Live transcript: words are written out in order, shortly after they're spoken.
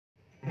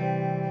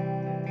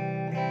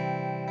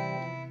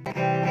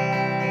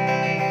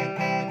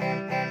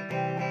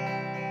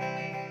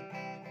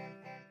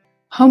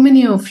How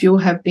many of you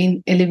have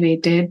been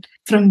elevated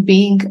from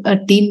being a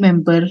team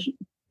member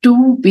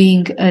to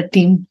being a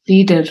team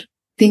leader?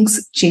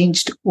 Things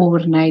changed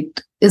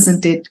overnight,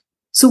 isn't it?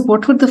 So,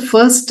 what were the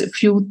first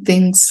few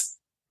things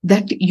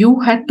that you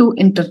had to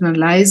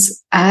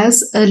internalize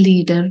as a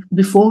leader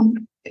before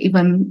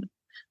even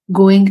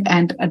going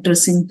and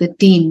addressing the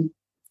team?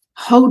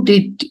 How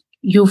did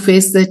you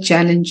face the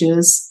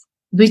challenges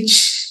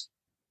which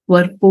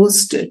were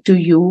posed to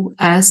you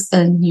as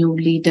a new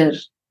leader?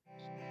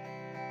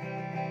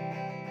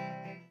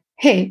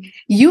 Hey,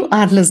 you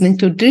are listening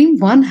to Dream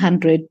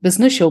 100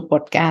 Business Show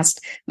podcast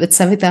with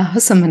Savitha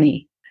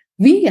Hosamane.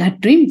 We at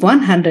Dream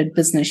 100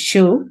 Business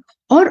Show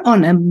are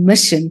on a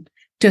mission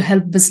to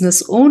help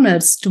business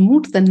owners to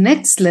move to the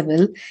next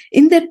level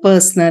in their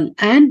personal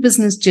and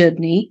business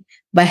journey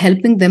by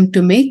helping them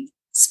to make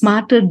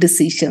smarter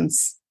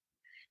decisions.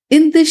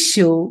 In this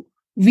show,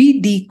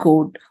 we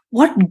decode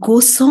what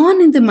goes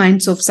on in the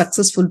minds of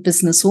successful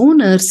business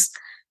owners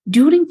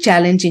during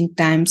challenging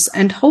times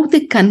and how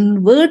they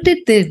converted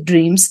their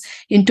dreams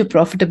into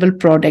profitable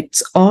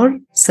products or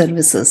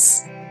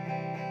services.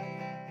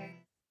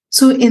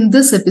 So, in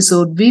this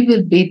episode, we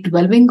will be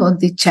dwelling on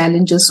the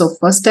challenges of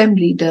first time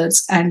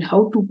leaders and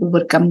how to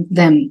overcome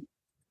them.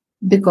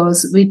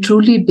 Because we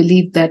truly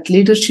believe that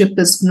leadership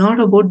is not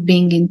about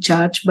being in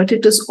charge, but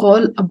it is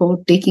all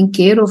about taking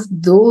care of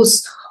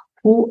those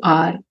who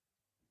are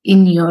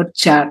in your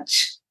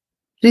charge.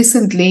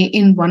 Recently,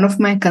 in one of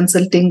my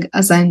consulting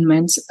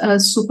assignments, a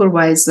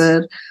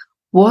supervisor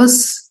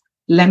was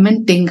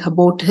lamenting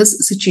about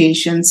his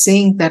situation,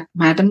 saying that,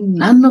 Madam,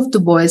 none of the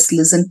boys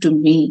listen to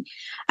me.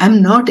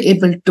 I'm not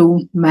able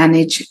to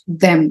manage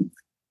them.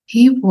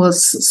 He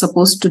was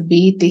supposed to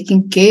be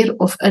taking care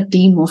of a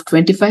team of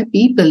 25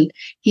 people.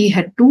 He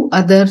had two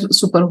other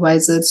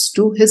supervisors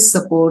to his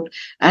support,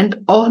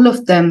 and all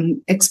of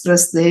them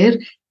expressed their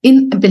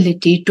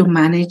inability to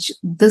manage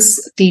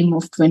this team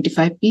of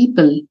 25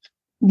 people.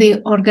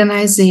 The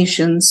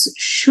organizations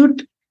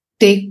should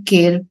take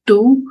care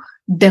to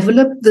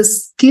develop the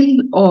skill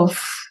of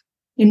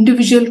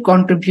individual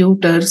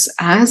contributors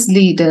as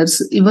leaders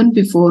even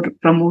before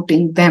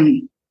promoting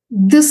them.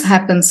 This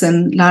happens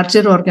in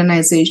larger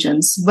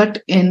organizations,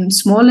 but in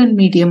small and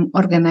medium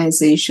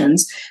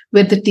organizations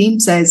where the team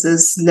size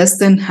is less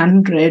than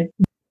 100,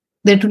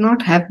 they do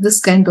not have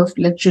this kind of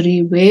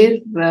luxury where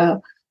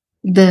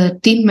the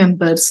team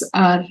members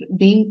are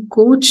being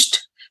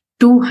coached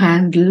to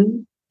handle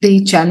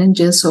the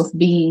challenges of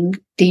being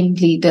team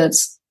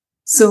leaders.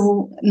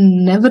 So,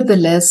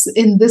 nevertheless,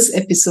 in this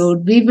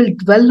episode, we will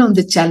dwell on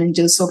the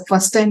challenges of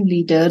first time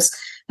leaders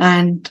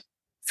and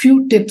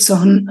few tips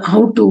on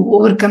how to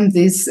overcome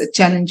these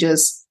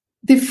challenges.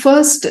 The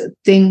first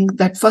thing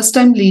that first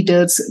time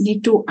leaders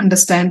need to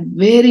understand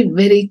very,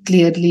 very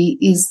clearly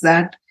is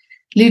that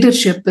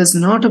leadership is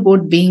not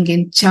about being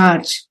in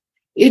charge.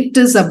 It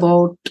is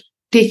about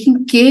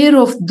taking care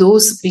of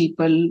those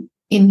people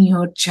in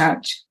your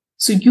charge.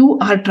 So you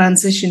are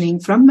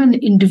transitioning from an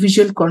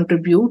individual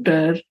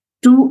contributor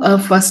to a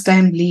first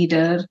time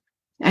leader,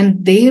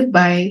 and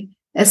thereby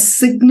a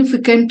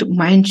significant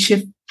mind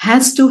shift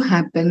has to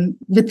happen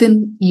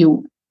within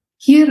you.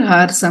 Here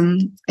are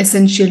some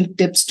essential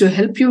tips to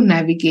help you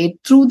navigate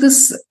through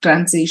this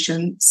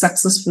transition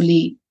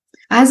successfully.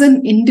 As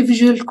an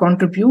individual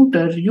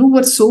contributor, you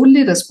were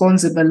solely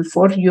responsible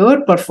for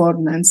your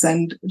performance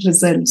and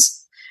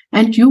results,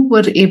 and you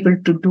were able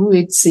to do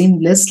it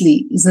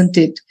seamlessly, isn't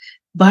it?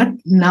 But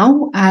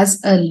now, as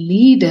a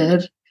leader,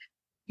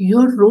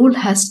 your role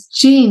has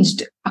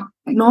changed.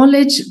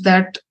 Acknowledge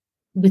that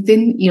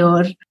within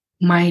your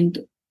mind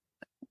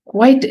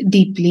quite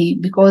deeply,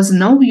 because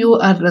now you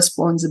are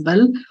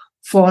responsible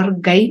for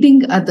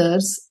guiding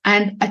others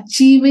and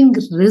achieving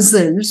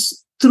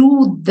results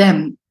through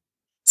them.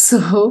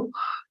 So,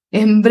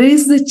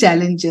 embrace the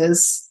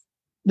challenges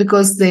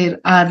because there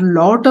are a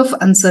lot of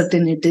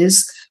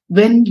uncertainties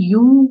when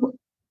you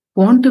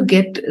want to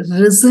get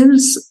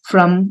results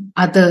from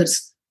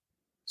others.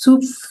 So,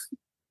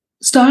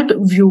 start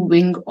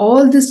viewing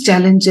all these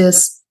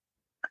challenges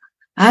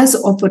as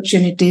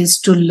opportunities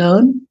to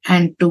learn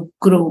and to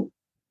grow.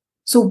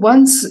 So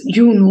once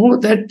you know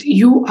that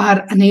you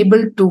are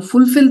unable to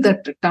fulfill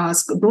that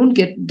task, don't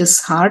get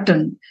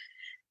disheartened.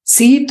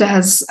 See it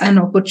as an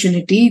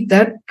opportunity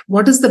that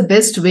what is the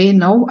best way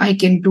now I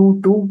can do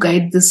to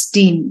guide this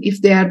team?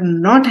 If they are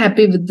not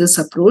happy with this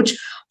approach,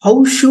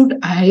 how should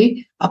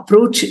I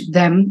approach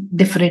them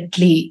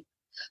differently?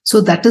 So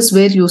that is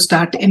where you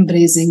start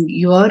embracing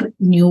your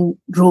new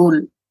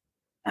role.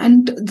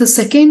 And the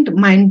second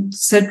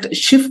mindset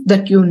shift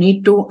that you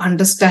need to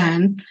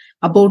understand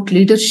about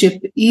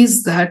leadership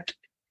is that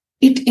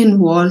it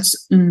involves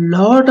a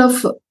lot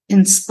of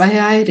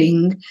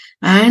inspiring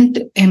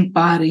and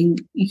empowering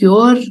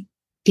your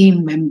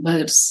team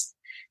members.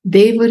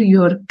 They were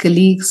your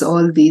colleagues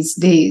all these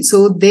days,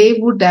 so they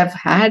would have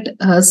had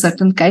a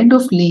certain kind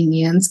of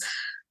lenience.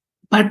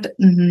 But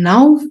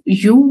now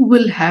you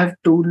will have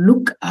to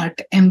look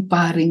at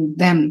empowering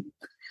them.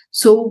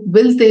 So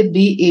will they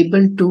be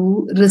able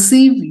to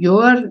receive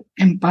your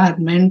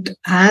empowerment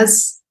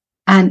as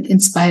an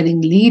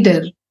inspiring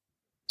leader.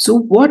 So,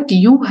 what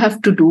you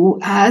have to do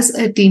as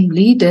a team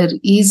leader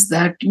is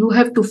that you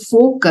have to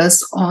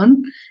focus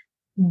on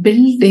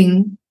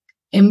building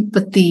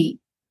empathy.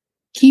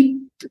 Keep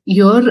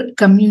your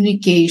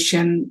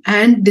communication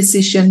and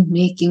decision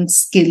making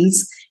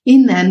skills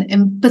in an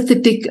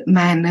empathetic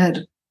manner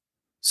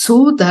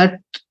so that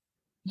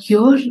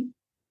your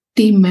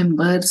team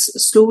members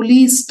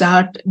slowly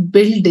start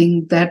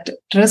building that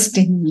trust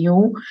in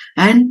you,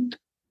 and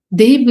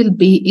they will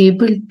be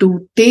able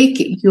to take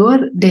your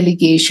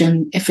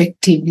delegation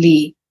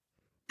effectively.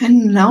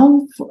 And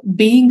now,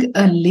 being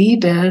a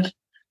leader,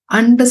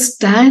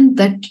 understand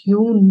that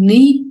you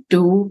need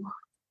to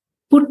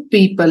put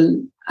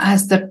people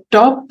as the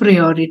top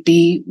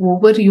priority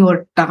over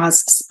your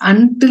tasks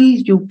until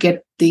you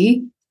get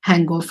the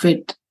hang of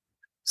it.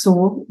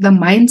 So, the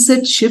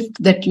mindset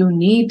shift that you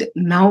need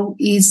now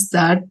is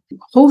that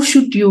how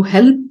should you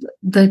help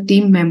the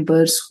team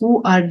members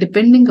who are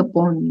depending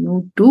upon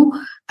you to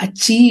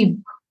achieve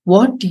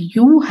what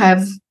you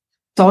have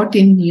thought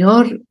in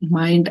your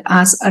mind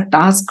as a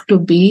task to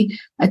be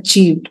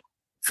achieved?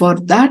 For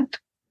that,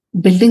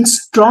 building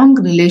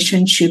strong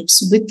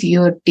relationships with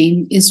your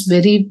team is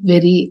very,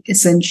 very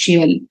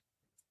essential.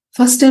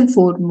 First and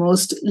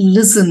foremost,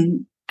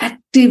 listen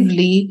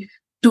actively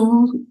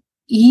to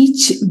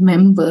each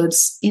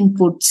member's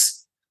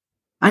inputs,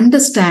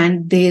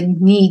 understand their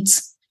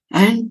needs,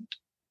 and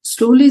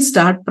slowly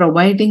start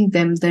providing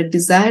them the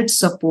desired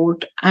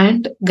support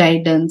and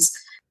guidance.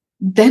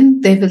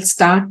 Then they will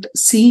start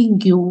seeing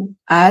you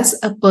as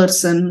a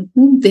person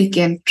whom they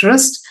can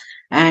trust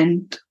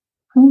and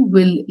who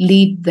will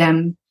lead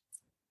them.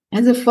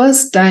 As a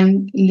first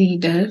time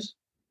leader,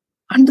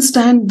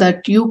 understand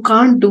that you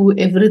can't do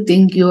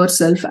everything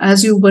yourself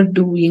as you were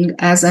doing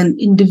as an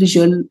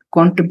individual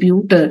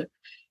contributor.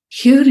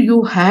 Here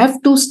you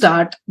have to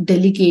start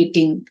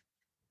delegating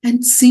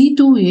and see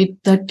to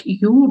it that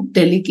you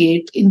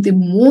delegate in the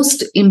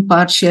most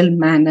impartial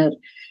manner,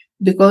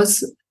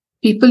 because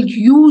people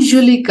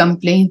usually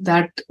complain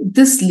that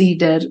this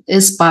leader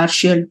is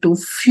partial to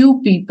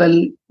few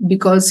people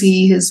because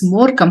he is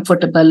more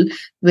comfortable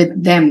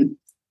with them.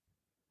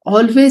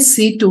 Always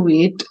see to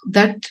it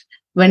that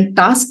when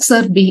tasks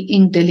are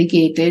being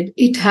delegated,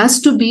 it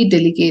has to be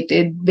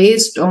delegated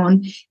based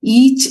on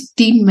each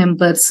team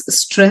member's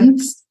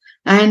strengths,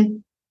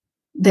 and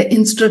the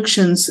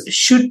instructions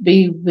should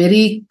be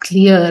very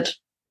clear.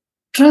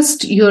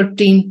 Trust your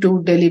team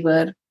to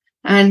deliver,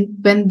 and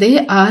when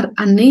they are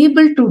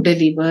unable to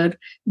deliver,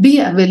 be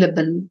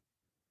available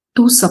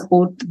to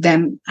support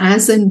them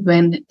as and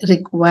when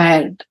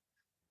required.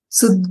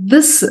 So,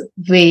 this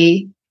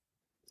way,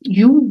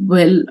 you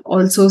will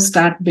also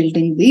start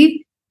building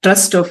the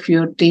trust of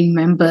your team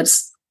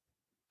members.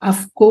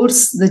 Of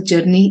course, the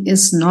journey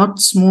is not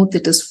smooth,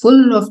 it is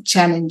full of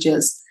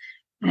challenges.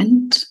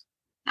 And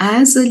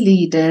as a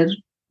leader,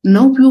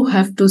 now you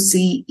have to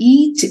see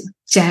each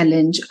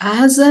challenge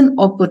as an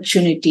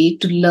opportunity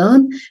to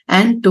learn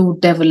and to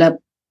develop.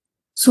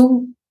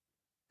 So,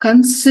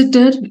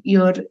 consider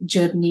your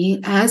journey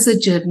as a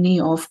journey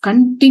of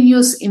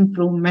continuous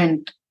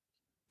improvement.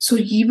 So,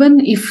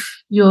 even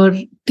if your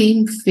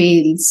team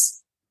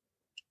fails,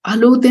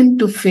 allow them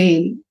to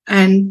fail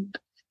and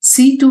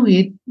see to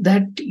it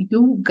that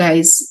you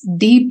guys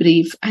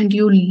debrief and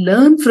you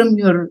learn from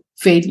your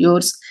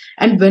failures.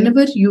 And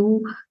whenever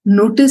you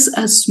notice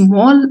a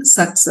small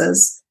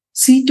success,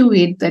 see to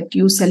it that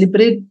you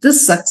celebrate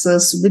this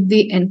success with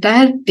the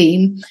entire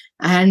team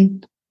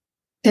and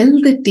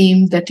tell the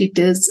team that it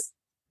is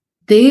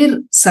their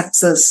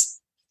success,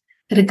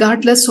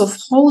 regardless of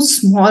how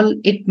small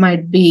it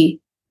might be.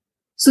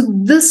 So,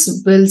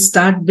 this will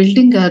start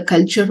building a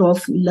culture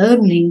of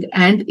learning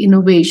and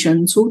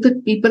innovation so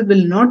that people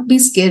will not be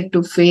scared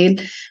to fail,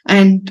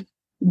 and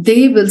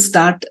they will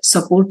start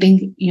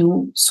supporting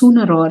you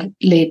sooner or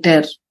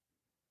later.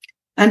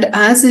 And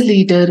as a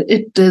leader,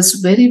 it is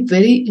very,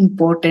 very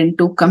important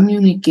to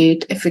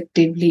communicate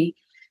effectively.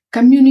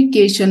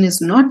 Communication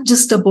is not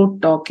just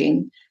about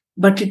talking,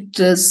 but it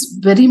is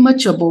very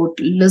much about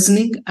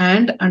listening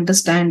and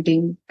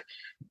understanding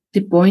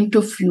the point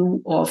of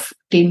view of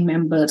team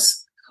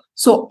members.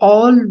 So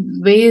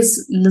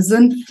always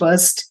listen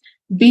first,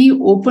 be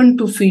open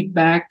to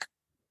feedback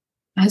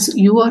as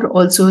you are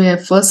also a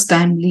first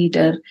time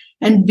leader,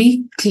 and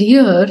be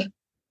clear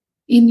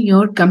in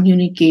your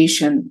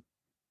communication.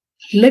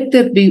 Let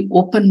there be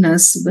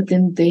openness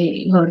within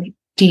your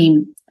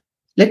team.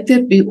 Let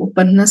there be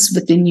openness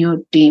within your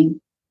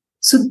team.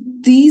 So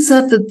these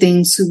are the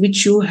things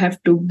which you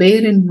have to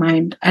bear in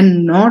mind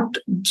and not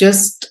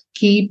just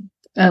keep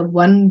a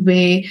one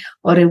way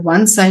or a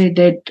one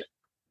sided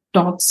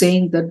talk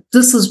saying that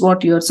this is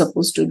what you're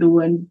supposed to do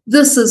and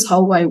this is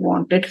how I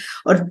want it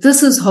or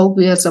this is how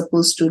we are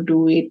supposed to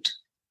do it.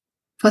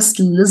 First,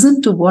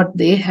 listen to what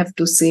they have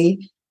to say,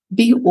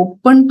 be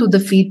open to the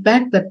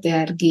feedback that they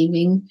are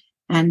giving,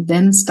 and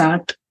then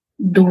start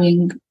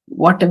doing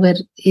whatever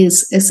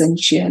is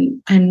essential,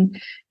 and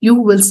you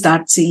will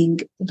start seeing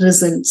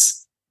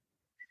results.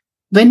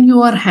 When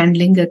you are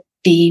handling a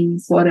team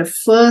for a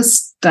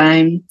first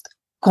time,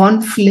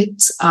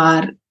 conflicts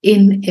are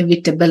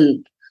inevitable.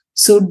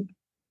 So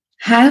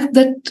have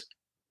that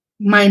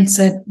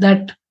mindset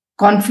that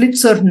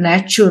conflicts are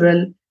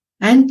natural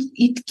and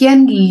it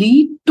can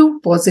lead to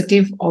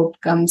positive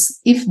outcomes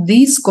if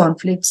these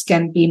conflicts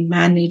can be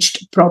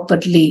managed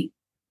properly.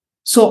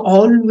 So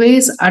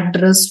always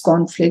address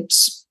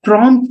conflicts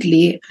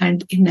promptly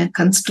and in a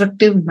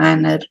constructive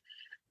manner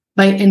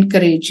by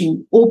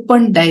encouraging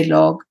open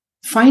dialogue,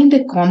 find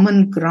a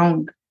common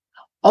ground.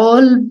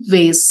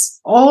 Always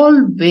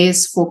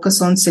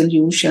focus on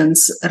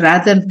solutions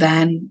rather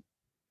than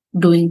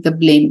doing the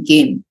blame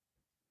game.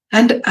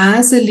 And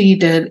as a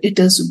leader, it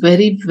is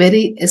very,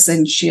 very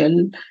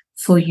essential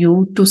for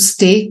you to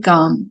stay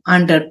calm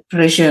under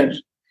pressure.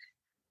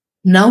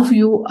 Now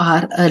you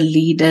are a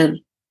leader.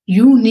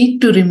 You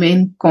need to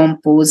remain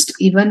composed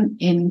even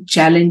in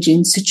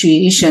challenging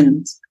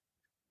situations.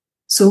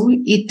 So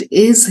it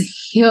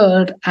is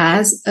here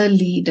as a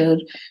leader,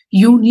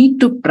 you need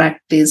to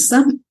practice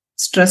some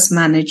stress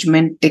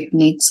management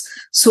techniques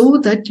so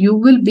that you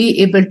will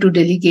be able to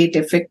delegate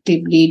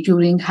effectively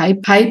during high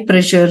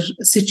pressure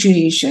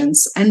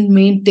situations and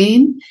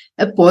maintain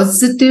a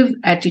positive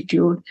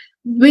attitude,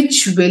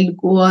 which will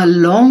go a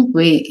long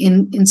way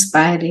in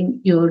inspiring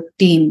your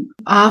team.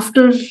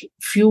 After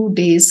few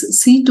days,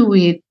 see to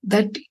it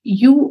that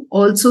you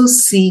also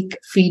seek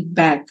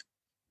feedback,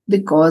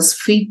 because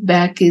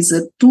feedback is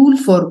a tool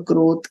for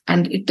growth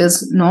and it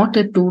is not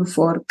a tool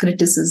for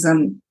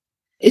criticism.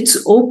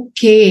 It's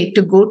okay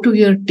to go to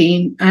your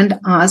team and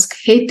ask,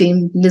 hey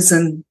team,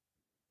 listen,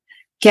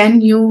 can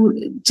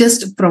you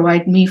just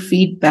provide me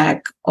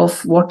feedback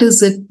of what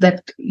is it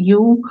that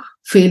you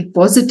feel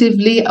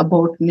positively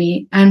about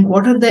me and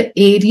what are the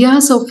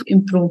areas of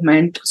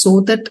improvement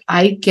so that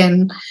I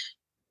can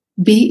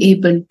be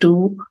able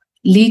to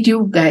lead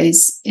you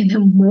guys in a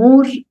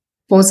more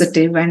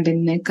positive and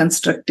in a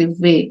constructive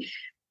way.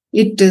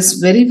 It is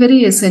very,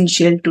 very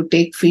essential to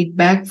take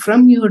feedback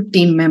from your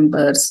team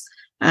members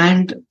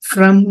and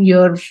from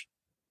your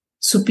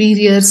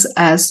superiors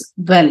as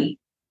well.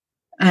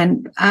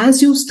 And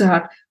as you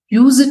start,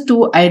 use it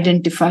to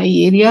identify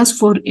areas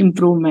for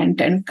improvement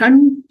and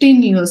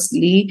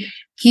continuously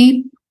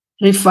keep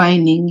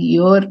refining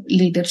your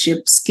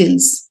leadership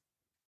skills.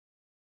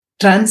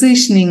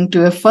 Transitioning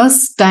to a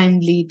first time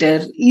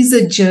leader is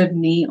a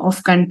journey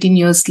of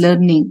continuous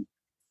learning.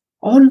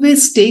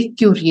 Always stay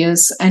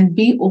curious and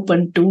be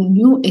open to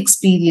new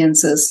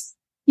experiences.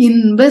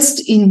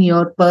 Invest in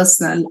your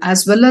personal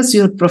as well as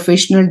your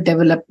professional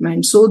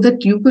development so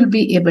that you will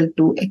be able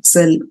to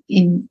excel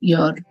in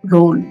your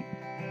role.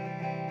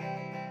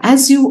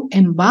 As you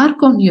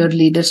embark on your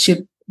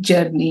leadership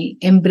journey,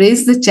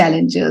 embrace the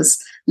challenges,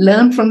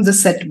 learn from the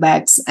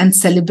setbacks, and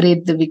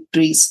celebrate the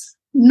victories,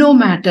 no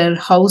matter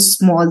how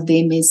small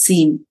they may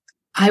seem.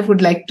 I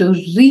would like to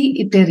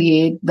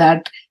reiterate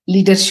that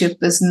leadership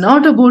is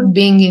not about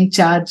being in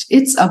charge,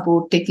 it's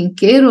about taking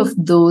care of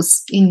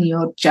those in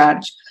your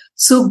charge.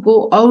 So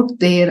go out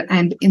there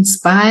and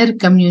inspire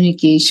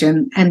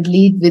communication and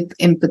lead with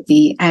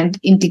empathy and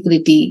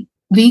integrity.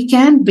 We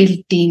can build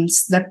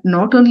teams that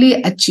not only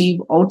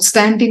achieve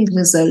outstanding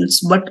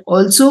results, but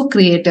also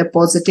create a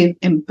positive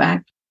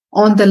impact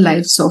on the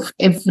lives of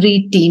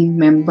every team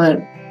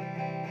member.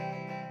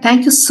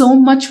 Thank you so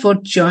much for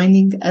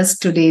joining us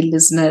today,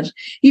 listener.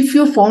 If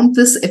you found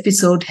this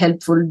episode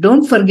helpful,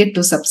 don't forget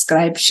to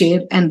subscribe,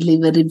 share, and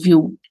leave a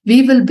review.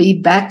 We will be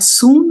back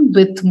soon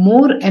with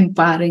more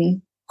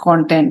empowering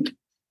content.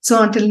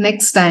 So until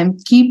next time,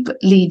 keep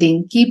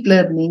leading, keep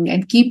learning,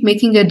 and keep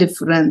making a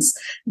difference.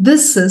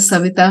 This is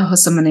Savitha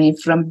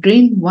Hosamane from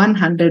Dream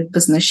 100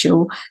 Business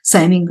Show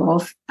signing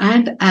off.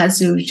 And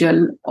as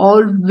usual,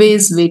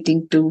 always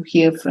waiting to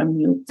hear from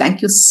you.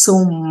 Thank you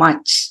so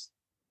much.